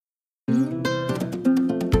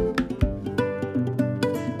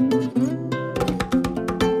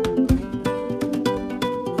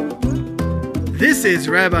This is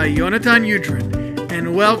Rabbi Yonatan Udrin,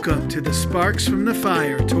 and welcome to the Sparks from the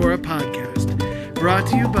Fire Torah podcast, brought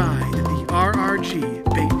to you by the RRG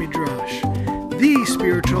Beit Midrash, the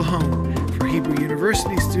spiritual home for Hebrew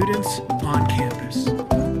University students on campus.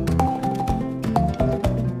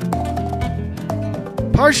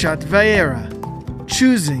 Parshat Vayera,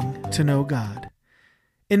 Choosing to Know God,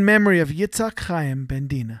 in memory of Yitzhak Chaim ben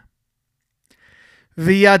Dina.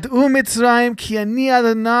 וידעו מצרים כי אני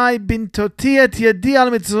אדוני בנתותי את ידי על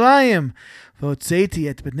מצרים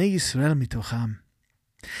והוצאתי את בני ישראל מתוכם.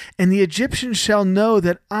 And the Egyptians shall know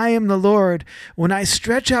that I am the Lord when I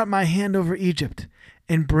stretch out my hand over Egypt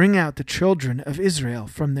and bring out the children of Israel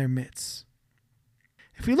from their midst.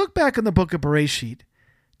 If we look back in the book of Bereshit,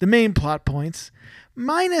 the main plot points,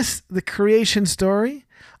 minus the creation story,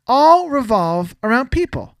 all revolve around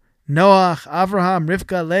people. Noah, Avraham,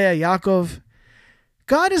 Rivka, Leah, Yaakov.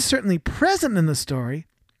 God is certainly present in the story,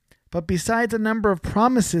 but besides a number of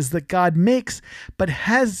promises that God makes but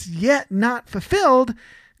has yet not fulfilled,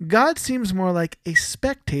 God seems more like a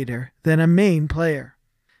spectator than a main player.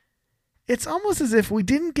 It's almost as if we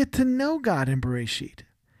didn't get to know God in Bereshit.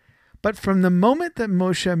 But from the moment that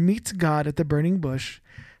Moshe meets God at the burning bush,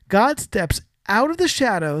 God steps out of the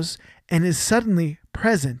shadows and is suddenly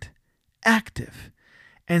present, active,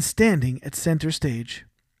 and standing at center stage.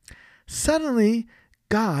 Suddenly,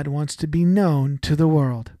 God wants to be known to the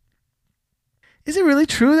world. Is it really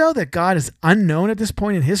true, though, that God is unknown at this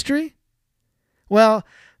point in history? Well,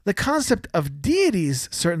 the concept of deities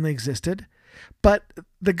certainly existed, but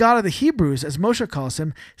the God of the Hebrews, as Moshe calls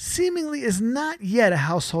him, seemingly is not yet a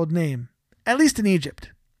household name, at least in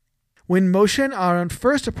Egypt. When Moshe and Aaron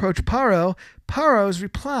first approach Paro, Paro's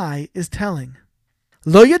reply is telling.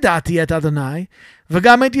 Lo yadati et Adonai,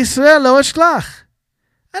 v'gam et Yisrael lo ashlach.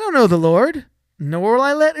 I don't know the Lord, nor will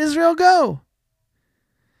I let Israel go.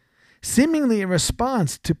 Seemingly in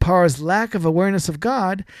response to Paro's lack of awareness of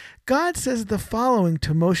God, God says the following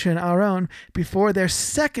to Moshe and Aaron before their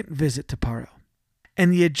second visit to Paro.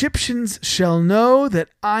 And the Egyptians shall know that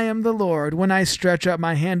I am the Lord when I stretch out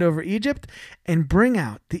my hand over Egypt and bring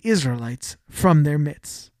out the Israelites from their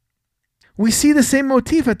midst. We see the same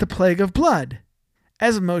motif at the plague of blood,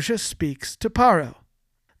 as Moshe speaks to Paro.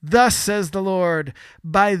 Thus says the Lord,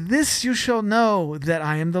 by this you shall know that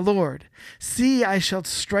I am the Lord. See, I shall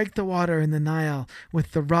strike the water in the Nile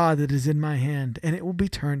with the rod that is in my hand, and it will be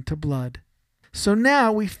turned to blood. So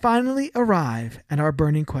now we finally arrive at our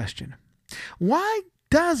burning question. Why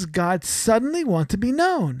does God suddenly want to be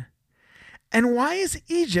known? And why is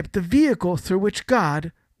Egypt the vehicle through which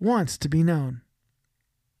God wants to be known?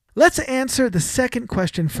 Let's answer the second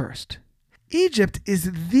question first. Egypt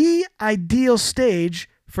is the ideal stage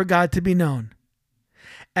for God to be known.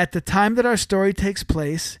 At the time that our story takes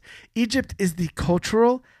place, Egypt is the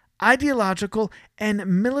cultural, ideological, and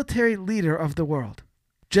military leader of the world.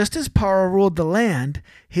 Just as Paro ruled the land,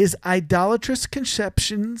 his idolatrous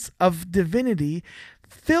conceptions of divinity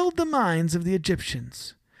filled the minds of the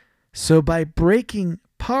Egyptians. So by breaking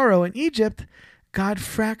Paro in Egypt, God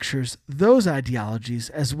fractures those ideologies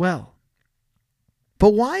as well.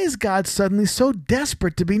 But why is God suddenly so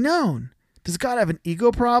desperate to be known? Does God have an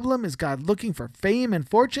ego problem? Is God looking for fame and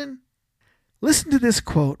fortune? Listen to this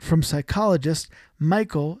quote from psychologist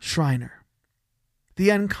Michael Schreiner.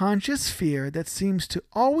 The unconscious fear that seems to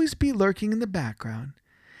always be lurking in the background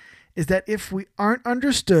is that if we aren't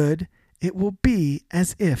understood, it will be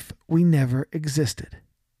as if we never existed.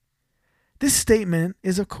 This statement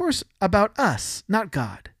is, of course, about us, not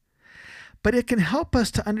God. But it can help us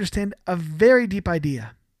to understand a very deep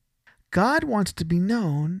idea. God wants to be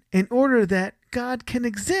known in order that God can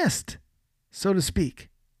exist, so to speak.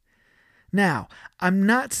 Now, I'm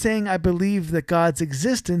not saying I believe that God's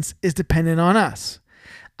existence is dependent on us.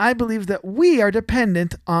 I believe that we are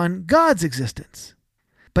dependent on God's existence.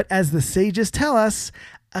 But as the sages tell us,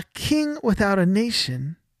 a king without a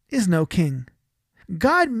nation is no king.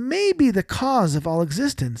 God may be the cause of all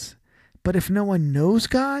existence, but if no one knows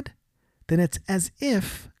God, then it's as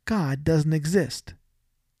if God doesn't exist.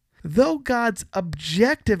 Though God's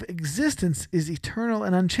objective existence is eternal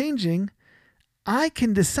and unchanging, I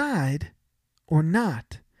can decide, or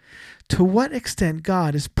not, to what extent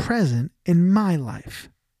God is present in my life.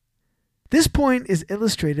 This point is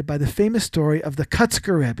illustrated by the famous story of the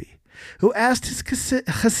Kotzker Rebbe, who asked his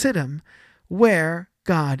Hasidim where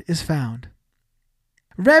God is found.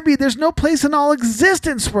 Rebbe, there's no place in all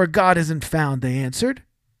existence where God isn't found, they answered.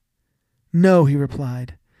 No, he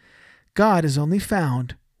replied, God is only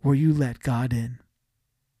found where you let God in.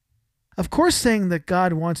 Of course, saying that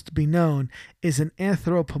God wants to be known is an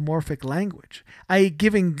anthropomorphic language, i.e.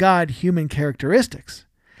 giving God human characteristics.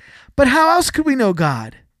 But how else could we know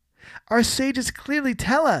God? Our sages clearly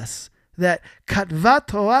tell us that Katva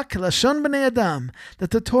Torah kelashon b'nei Adam, that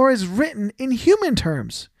the Torah is written in human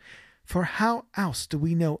terms. For how else do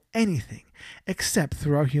we know anything except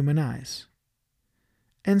through our human eyes?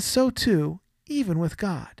 And so too, even with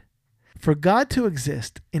God. For God to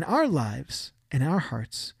exist in our lives and our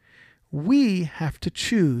hearts, we have to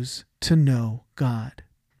choose to know God.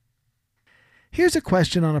 Here's a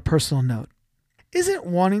question on a personal note. Isn't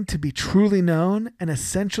wanting to be truly known an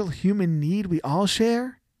essential human need we all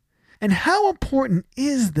share? And how important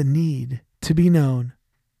is the need to be known?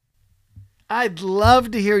 I'd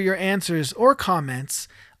love to hear your answers or comments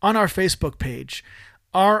on our Facebook page,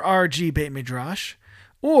 RRG Beit Midrash,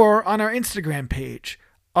 or on our Instagram page,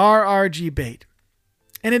 RRG Beit.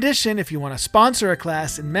 In addition, if you want to sponsor a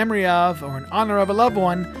class in memory of or in honor of a loved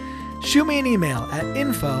one, shoot me an email at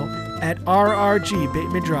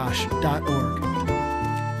info@rrgbeitmidrash.org.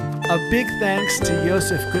 A big thanks to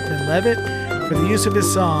Yosef Gutman-Levitt for the use of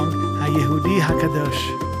his song, HaYehudi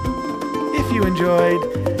HaKadosh. If you enjoyed,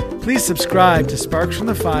 please subscribe to Sparks from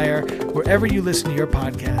the Fire wherever you listen to your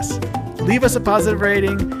podcasts. Leave us a positive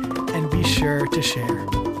rating and be sure to share.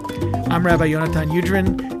 I'm Rabbi Yonatan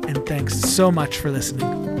Yudrin, and thanks so much for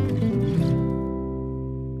listening.